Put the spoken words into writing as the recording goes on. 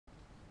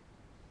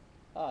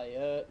Hi,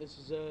 this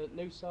is a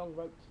new song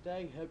wrote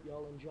today. Hope you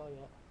all enjoy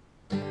it.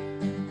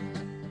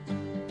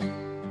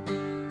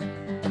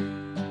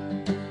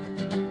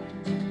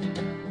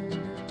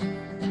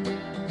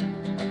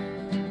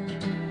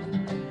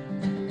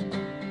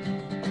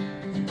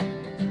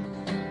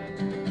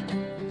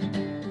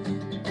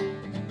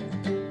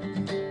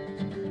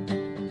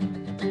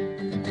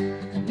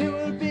 Knew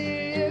it would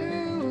be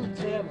you,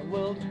 tear my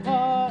world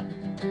apart.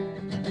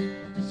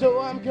 So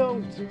I'm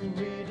going to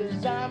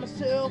redesign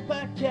myself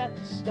back at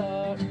the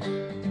start.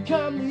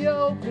 Become the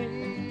old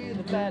me,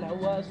 the man I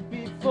was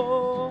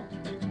before.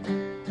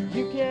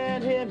 You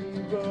can't hear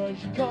me roar,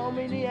 you call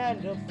me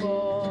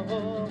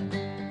neanderthal.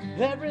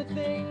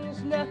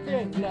 Everything's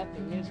nothing,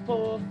 nothing is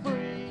for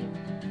free.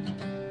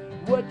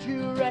 Would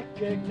you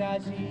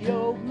recognize the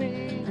old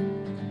me?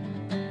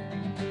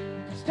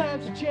 It's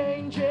times are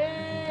changing,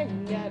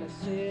 and I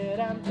said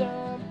I'm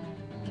done.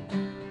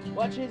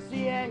 Watch as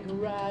the anger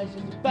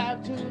rises,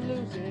 about to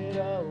lose it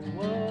all.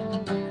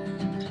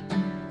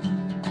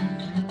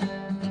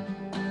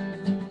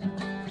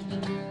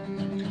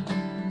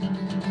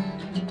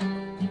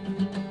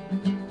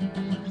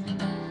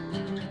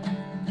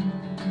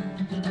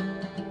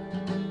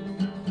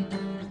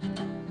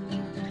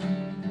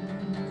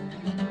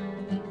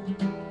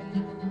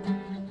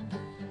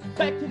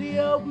 Back to the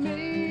old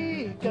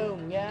me,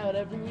 going out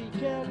every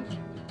weekend,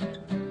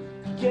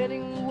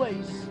 getting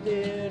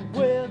wasted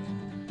with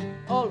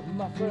all of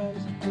my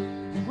friends.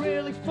 You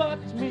really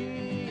fucked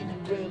me,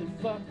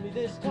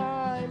 this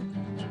time.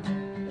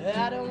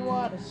 I don't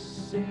wanna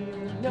see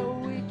you, no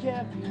we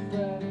can't be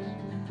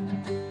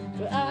friends.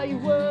 But are you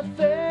worth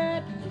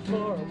it?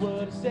 Before I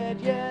would've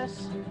said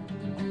yes,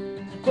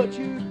 but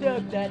you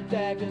dug that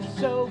dagger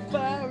so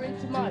far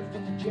into my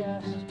fucking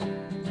chest.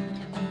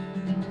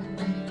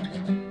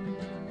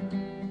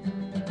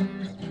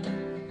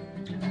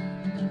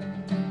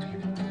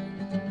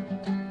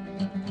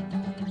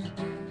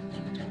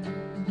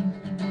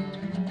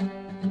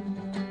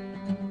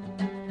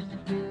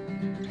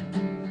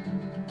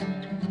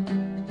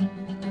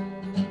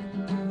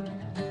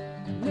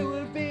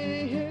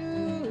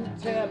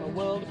 Tear my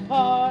world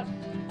apart.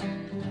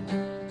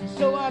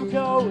 So I'm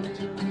going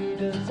to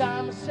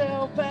redesign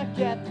myself back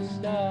at the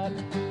start.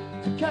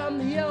 Become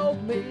the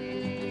old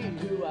me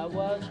who I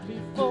was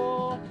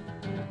before.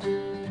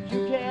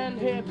 You can't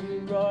hear me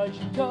roar,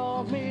 you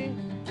call me,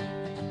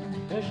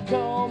 you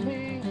call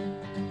me,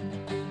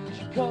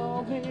 you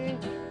call me,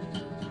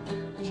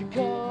 you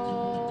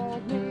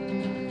call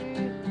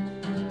me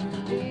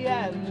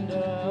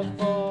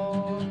neanderthal.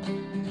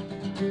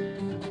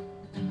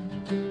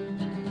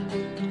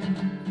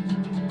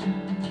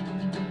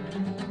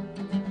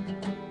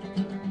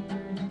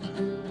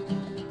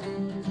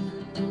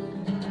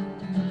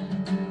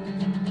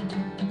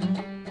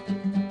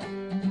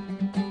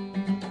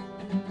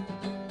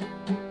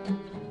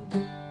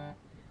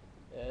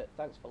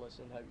 Thanks for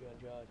listening, hope you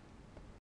enjoy.